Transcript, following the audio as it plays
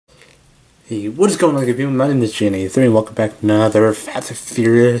Hey, what is going on, people? My name is J83 and welcome back to another Fast and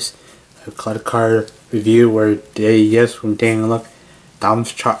Furious credit card review where today, yes, we're taking a look down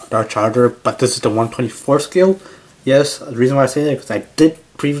our charger, but this is the 124 scale. Yes, the reason why I say that is because I did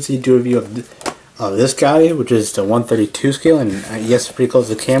previously do a review of this guy, which is the 132 scale, and yes, it's pretty close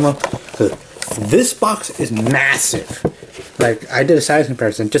to the camera. So this box is massive. Like, I did a size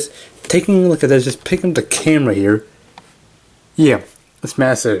comparison, just taking a look at this, just picking up the camera here. Yeah, it's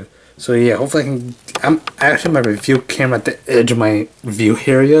massive. So yeah, hopefully I'm actually my review camera at the edge of my view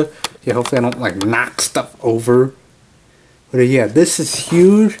area. Yeah, hopefully I don't like knock stuff over. But yeah, this is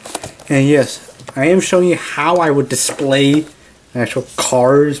huge. And yes, I am showing you how I would display actual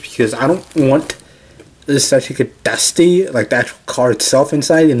cars because I don't want this to actually get dusty, like the actual car itself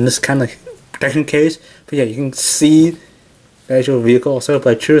inside in this kind of protection case. But yeah, you can see the actual vehicle also, but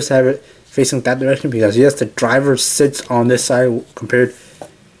I choose to have it facing that direction because yes, the driver sits on this side compared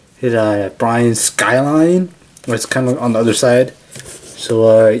to Brian's Skyline, where it's kind of on the other side.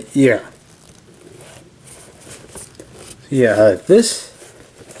 So yeah, this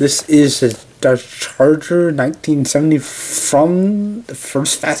is the Dodge Charger 1970 from the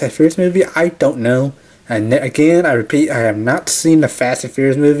first Fast and Furious movie. I don't know, and again I repeat, I have not seen the Fast and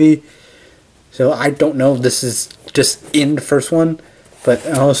Furious movie, so I don't know if this is just in the first one. But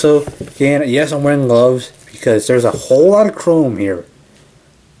also, again, yes, I'm wearing gloves because there's a whole lot of chrome here.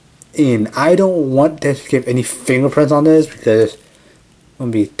 And I don't want to give any fingerprints on this because it's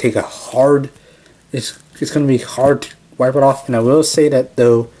going to take a hard, it's going to be hard to wipe it off. And I will say that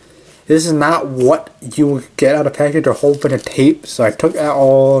though, this is not what you will get out of package, or a whole bunch of tape. So I took out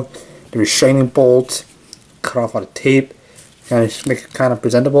all the restraining bolts, cut off all the tape, kind of make it kind of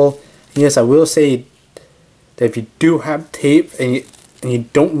presentable. And yes, I will say that if you do have tape and you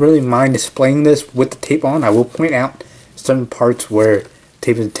don't really mind displaying this with the tape on, I will point out certain parts where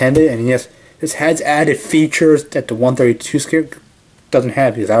tape is intended. And yes, this has added features that the 132 scale doesn't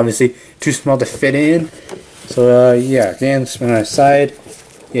have because obviously too small to fit in. So yeah, again, spin on the side.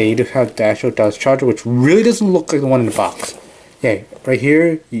 Yeah, you do have the actual Dodge Charger, which really doesn't look like the one in the box. Yeah, right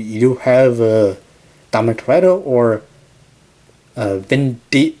here you do have Dominic Toretto or Vin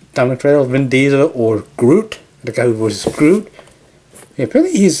Diesel or Groot, the guy who was Groot. Yeah,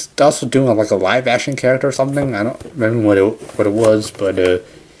 apparently he's also doing like a live action character or something. I don't remember what it was, but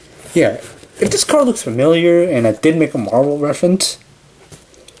yeah. If this car looks familiar, and I did make a Marvel reference,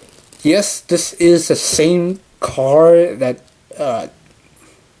 yes, this is the same car that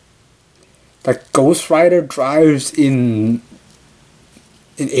Ghost Rider drives in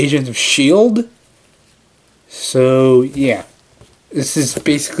Agents of S.H.I.E.L.D. So yeah, this is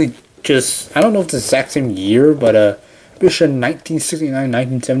basically just, I don't know if it's the exact same year, but pretty sure 1969,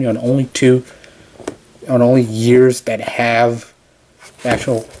 1970 on only years that have the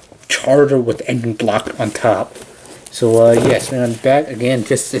actual Charger with engine block on top. So yes, and on the back again,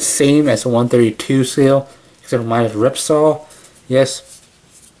 just the same as the 132 scale, except mine is Ripsaw. Yes,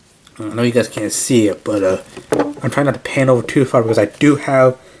 I know you guys can't see it, but I'm trying not to pan over too far because I do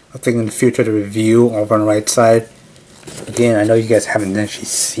have a thing in the future to review over on the right side. Again, I know you guys haven't actually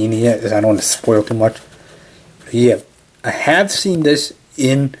seen it yet, because I don't want to spoil too much. But yeah, I have seen this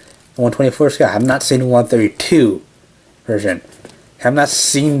in the 124 scale. I have not seen the 132 version. I have not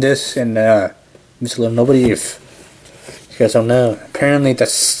seen this in Mr. Little Nobody. If you guys don't know, apparently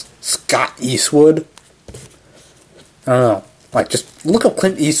that's Scott Eastwood. I don't know. Like, just look up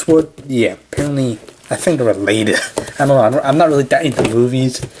Clint Eastwood. Yeah, apparently I think they're related. I don't know. I'm not really that into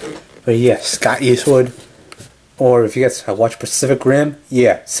movies, but yeah, Scott Eastwood. Or if you guys watch Pacific Rim,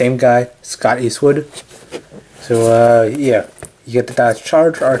 yeah, same guy, Scott Eastwood. So yeah, you get the Dodge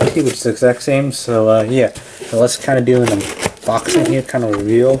Charger RT, which is the exact same. So yeah, so let's kind of do an unboxing here, kind of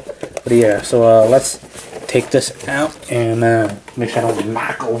reveal. But yeah, so let's take this out and make sure I don't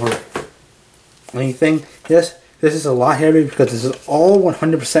knock over anything. Yes, this is a lot heavier because this is all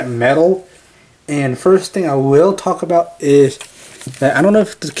 100% metal. And first thing I will talk about is that I don't know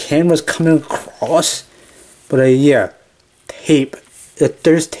if the camera's coming across, but yeah, tape.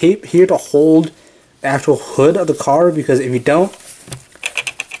 There's tape here to hold the actual hood of the car, because if you don't,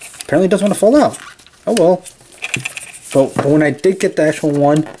 apparently it doesn't want to fall out. Oh well. But when I did get the actual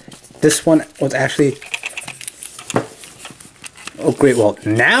one, this one was actually, oh great, well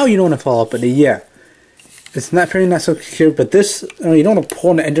now you don't want to fall out. But yeah, it's not apparently not so secure. But this, you don't want to pull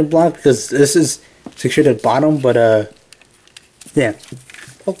on the engine block because this is secured at the bottom. But yeah,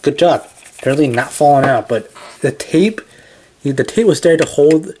 well, good job. Apparently not falling out. But the tape was there to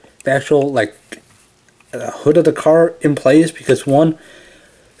hold the actual hood of the car in place, because one,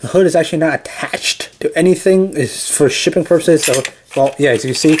 the hood is actually not attached to anything. It's for shipping purposes. So, well, yeah, as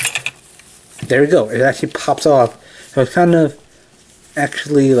you see, there we go. It actually pops off. So it's kind of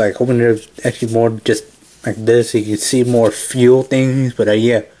actually like hoping there's actually more just like this, so you can see more fuel things. But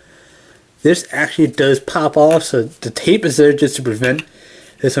yeah, this actually does pop off. So the tape is there just to prevent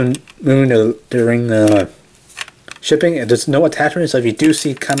this from moving during the shipping. And there's no attachment, so if you do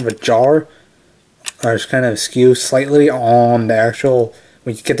see kind of a jar or it's kind of skew slightly on the actual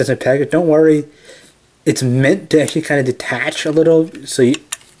when you get this in a package, don't worry. It's meant to actually kind of detach a little, so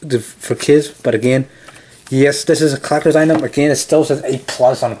for kids. But again, yes, this is a collector's item. Again, it still says A+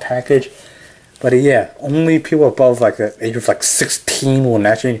 on the package. But yeah, only people above like the age of like 16 will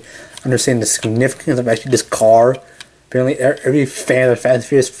naturally understand the significance of actually this car. Apparently, every fan of the Fast and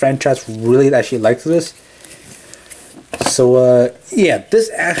Furious franchise really actually likes this. So yeah, this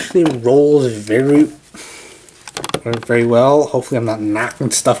actually rolls very well. Hopefully I'm not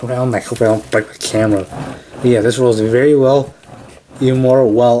knocking stuff around. Like, hopefully I don't break the camera. But yeah, this rolls very well.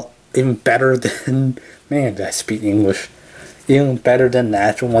 Even better than, man, did I speak English? Even better than the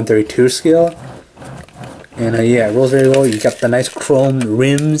actual 132 scale. And yeah, it rolls very well. You got the nice chrome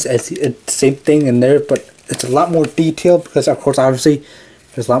rims, same thing in there, but it's a lot more detailed because, of course, obviously,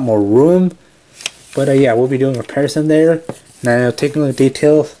 there's a lot more room. But yeah, we'll be doing a comparison there. Now, taking the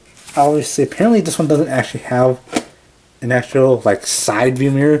details, obviously, apparently this one doesn't actually have an actual like side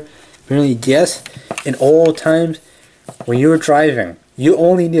view mirror. Apparently, yes, in all times when you were driving, you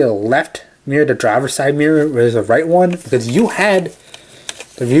only need a left mirror, the driver's side mirror, whereas the right one, because you had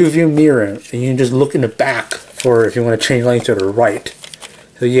the view mirror, and you can just look in the back for if you want to change lanes to the right.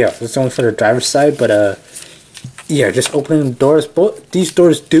 So yeah, it's only for the driver's side, but yeah, just opening the doors. Both these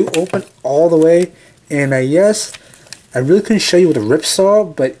doors do open all the way, and yes, I really couldn't show you what the rips are,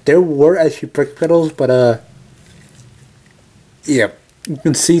 but there were actually brake pedals, but yeah, you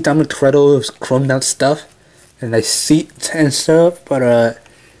can see Dominic Toretto's chromed out stuff and nice seats and stuff, but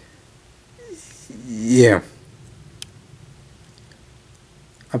yeah,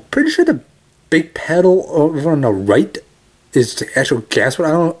 I'm pretty sure the big pedal over on the right is the actual gas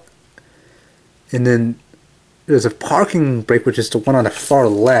pedal. I don't, and then there's a parking brake, which is the one on the far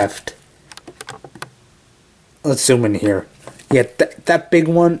left. Let's zoom in here. Yeah, that big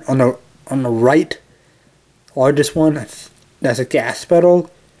one on the right, largest one, that's a gas pedal.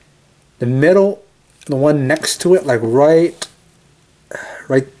 The middle, the one next to it, like right,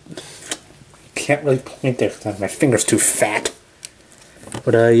 can't really point there because my finger's too fat.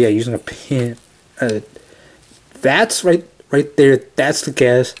 But yeah, using a pin, that's right there. That's the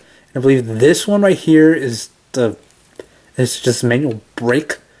gas. And I believe this one right here is just manual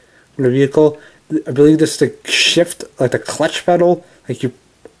brake for the vehicle. I believe this is the shift, like the clutch pedal. Like you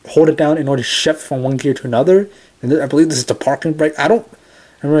hold it down in order to shift from one gear to another. And I believe this is the parking brake. I don't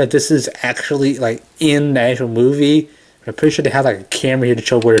remember if this is actually like in the actual movie. But I'm pretty sure they have like a camera here to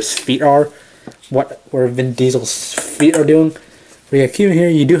show where his feet are, where Vin Diesel's feet are doing. But yeah, keep in here.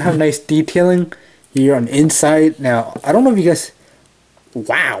 You do have nice detailing here on the inside. Now I don't know if you guys,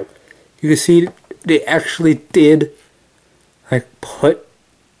 wow, you can see they actually did like put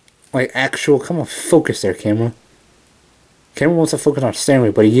like actual, come on, focus there, camera. Camera wants to focus on steering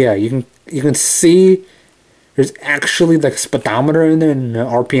wheel, but yeah, you can see there's actually like a speedometer in there and an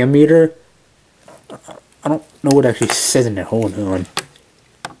RPM meter. I don't know what it actually says in there. Hold on.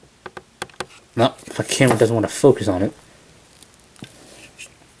 No, if the camera doesn't want to focus on it.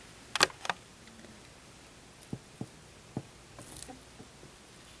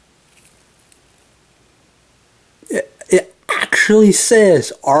 It actually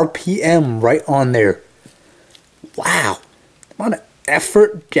says RPM right on there. Wow. The amount of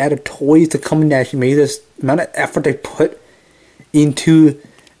effort Jada Toys, the company that actually made this, the amount of effort they put into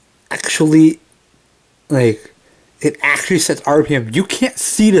actually, like, it actually says RPM. You can't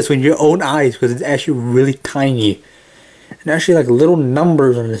see this with your own eyes because it's actually really tiny. And actually, like, little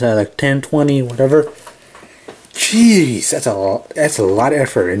numbers on the side, like 10, 20, whatever. Jeez, that's a lot of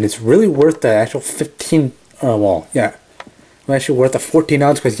effort, and it's really worth the actual 15. Well, yeah, it's actually worth the 14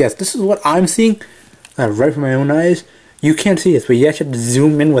 ounce because yes, this is what I'm seeing right from my own eyes. You can't see this, but you actually have to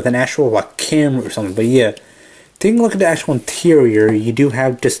zoom in with an actual like camera or something. But yeah, taking a look at the actual interior, you do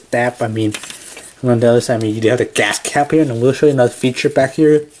have just that. I mean, on the other side, I mean, you do have the gas cap here, and we'll show you another feature back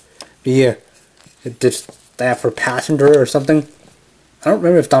here. But yeah, it just that for passenger or something. I don't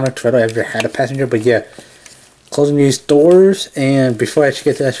remember if Dominic Toretto ever had a passenger, but yeah. Closing these doors, and before I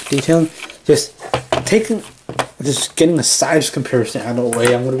actually get to the actual detailing, just getting a size comparison out of the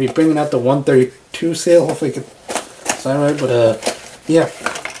way. I'm going to be bringing out the 132 scale. Hopefully I can sign right, but yeah,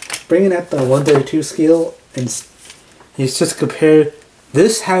 bringing out the 132 scale, and it's just compare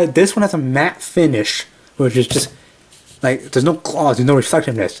this one has a matte finish, which is just like there's no gloss, there's no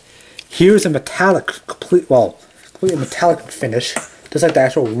reflectiveness. Here's a metallic, completely metallic finish, just like the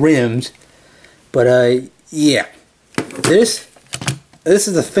actual rims. But yeah, this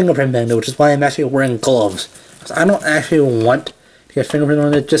is a fingerprint magnet, which is why I'm actually wearing gloves. So I don't actually want to get fingerprint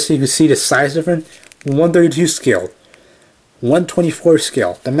on it, just so you can see the size difference. 132 scale, 124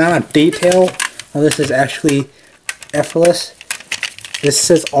 scale. The amount of detail on this is actually effortless. This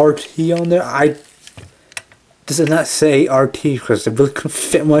says RT on there. This does not say RT because it really couldn't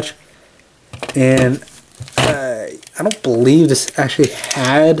fit much. And I don't believe this actually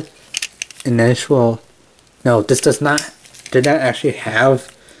had an actual. No, this did not actually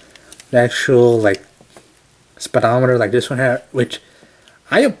have the actual like speedometer like this one had. Which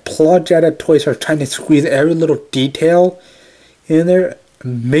I applaud Jada Toys for trying to squeeze every little detail in there.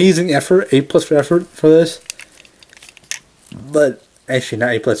 Amazing effort, A+ for effort for this. But actually not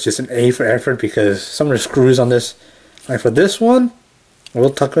A+, just an A for effort, because some of the screws on this, like for this one, we'll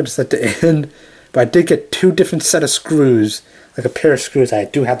talk about this at the end, but I did get 2 different set of screws, like a pair of screws. I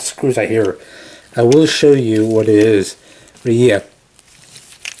do have the screws right here. I will show you what it is. But yeah,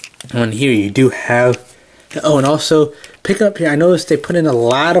 on here you do have, oh, and also picking up here, I noticed they put in a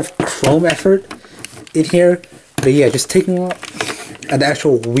lot of chrome effort in here. But yeah, just taking off the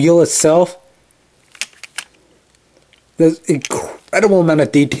actual wheel itself, there's incredible amount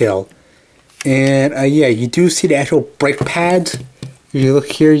of detail. And yeah, you do see the actual brake pads. If you look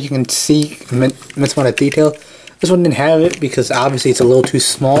here, you can see immense amount of detail. This one didn't have it because obviously it's a little too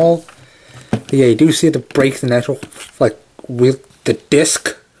small. But yeah, you do see the brakes and the actual like wheel, the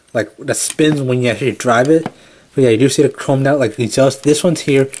disc like that spins when you actually drive it. But yeah, you do see the chromed out like these. This one's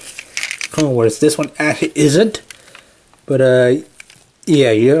here, chrome, whereas this one actually isn't. But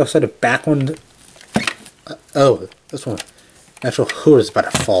yeah, you also have the back one. Oh, this one, actual hood is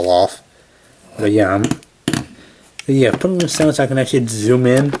about to fall off. But yeah, putting this down so I can actually zoom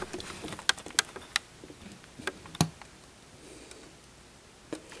in.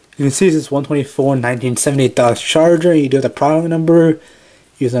 You can see this is 124 1978 Dodge Charger. You do have the product number,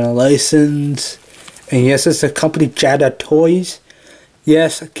 using a license, and yes, it's a company Jada Toys.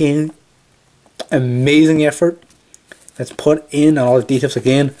 Yes, again, amazing effort that's put in on all the details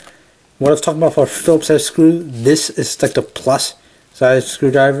again. What I was talking about for Phillips head screw, this is like the plus size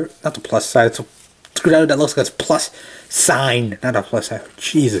screwdriver. Not the plus size, it's a screwdriver that looks like it's plus sign, not a plus size.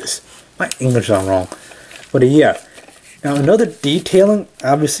 Jesus, my English is all wrong. But yeah, now another detailing,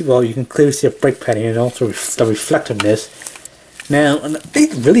 obviously, well, you can clearly see a brake pad and also the reflectiveness. Now, they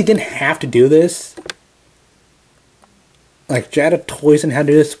really didn't have to do this. Like, Jada Toys didn't have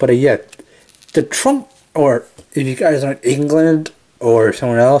to do this, but yeah, the trunk, or if you guys are in England or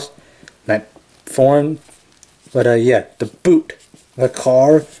somewhere else, not foreign, but yeah, the boot, the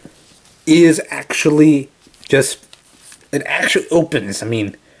car is actually just, it actually opens. I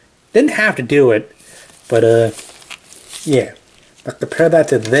mean, didn't have to do it, but yeah, but compare that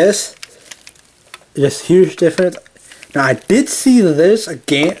to this, just huge difference. Now I did see this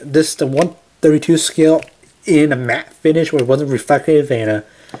again, the 132 scale in a matte finish where it wasn't reflective, and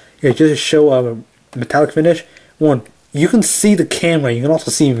just to show a metallic finish. One, you can see the camera, you can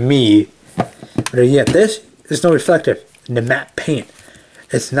also see me. But yeah, this is no reflective in the matte paint.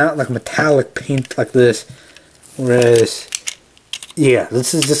 It's not like metallic paint like this. Whereas, yeah,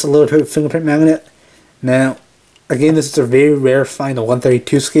 this is just a little fingerprint magnet. Now, again, this is a very rare find, the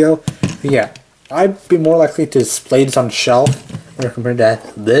 132 scale. But yeah, I'd be more likely to display this on the shelf compared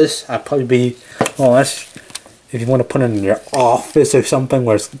to this. I'd probably be, well, that's if you want to put it in your office or something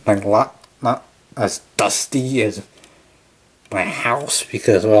where it's like not as dusty as my house,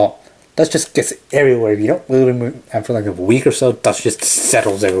 because, well, dust just gets everywhere. If you don't really remove after like a week or so, dust just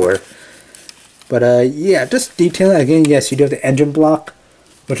settles everywhere. But yeah, just detailing again. Yes, you do have the engine block,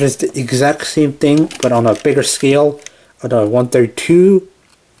 which is the exact same thing but on a bigger scale of the 132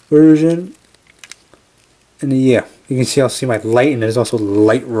 version. And yeah, you can see, I'll see my light, and there's also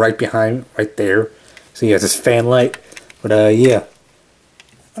light right behind, right there. So yeah, this fan light. But yeah,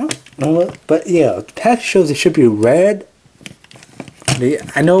 I don't know what, but yeah, the package shows it should be red.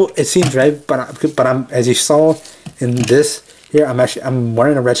 I know it seems red, but I'm, as you saw in this here, I'm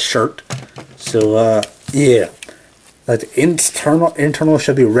wearing a red shirt. So yeah, like the internal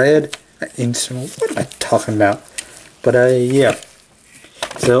should be red. Internal, what am I talking about? But yeah,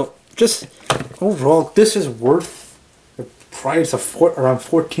 so just overall, this is worth the price of around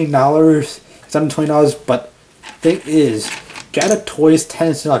 $14, $20. But the thing is, Jada Toys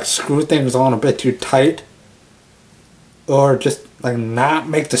tends to like screw things on a bit too tight, or just like not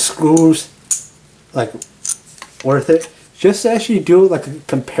make the screws like worth it. Just to actually do like a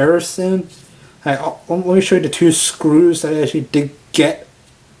comparison, let me show you the 2 screws that I actually did get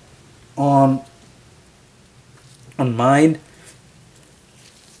on mine.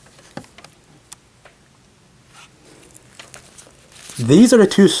 These are the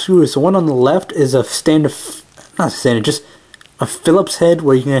two screws. The one on the left is a standard, not standard, just a Phillips head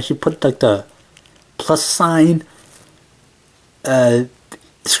where you can actually put like the plus sign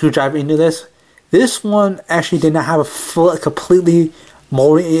screwdriver into this. This one actually did not have a full, completely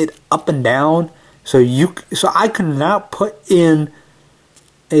molding it up and down, so I could not put in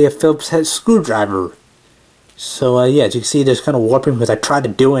a Phillips head screwdriver. So yeah, as you can see, there's kind of warping because I tried to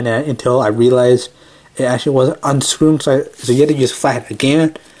do it until I realized it actually wasn't unscrewing. So you had to use a flathead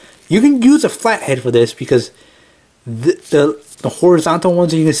again. You can use a flathead for this because the horizontal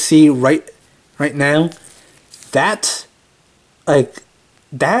ones you can see right now, that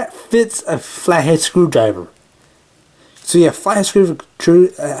fits a flathead screwdriver. So yeah, flathead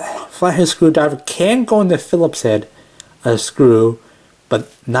screwdriver can go in the Phillips head screw, but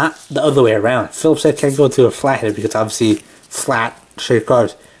not the other way around. Phillips head can't go to a flathead because obviously flat shaped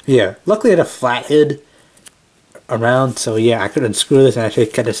cars. Yeah, luckily I had a flathead around, so yeah, I could unscrew this and actually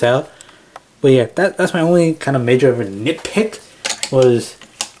cut this out. But yeah, that's my only kind of major nitpick was.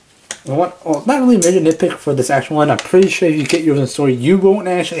 Well, not really a major nitpick for this actual one. I'm pretty sure if you get yours in the store, you won't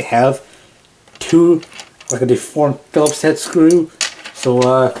actually have two, like a deformed Phillips head screw.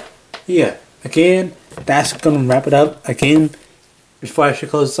 So, yeah. Again, that's gonna wrap it up. Again, before I actually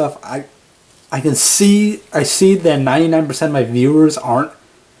close this off, I see that 99% of my viewers aren't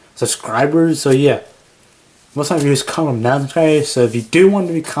subscribers. So yeah, most of my viewers come from non-subscribers. So if you do want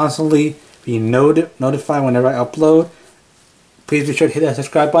to be constantly being notified whenever I upload, please be sure to hit that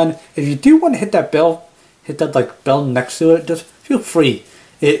subscribe button. If you do want to hit that bell, hit that bell next to it, just feel free.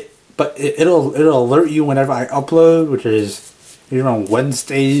 It'll alert you whenever I upload, which is usually on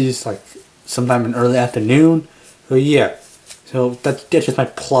Wednesdays, like sometime in early afternoon. So yeah, so that's just my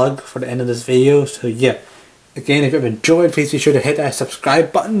plug for the end of this video. So yeah, again, if you've enjoyed, please be sure to hit that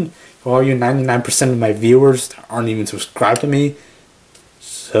subscribe button for all you 99% of my viewers that aren't even subscribed to me.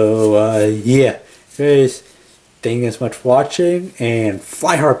 So yeah, guys. Thank you guys so much for watching, and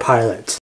fly hard, pilots!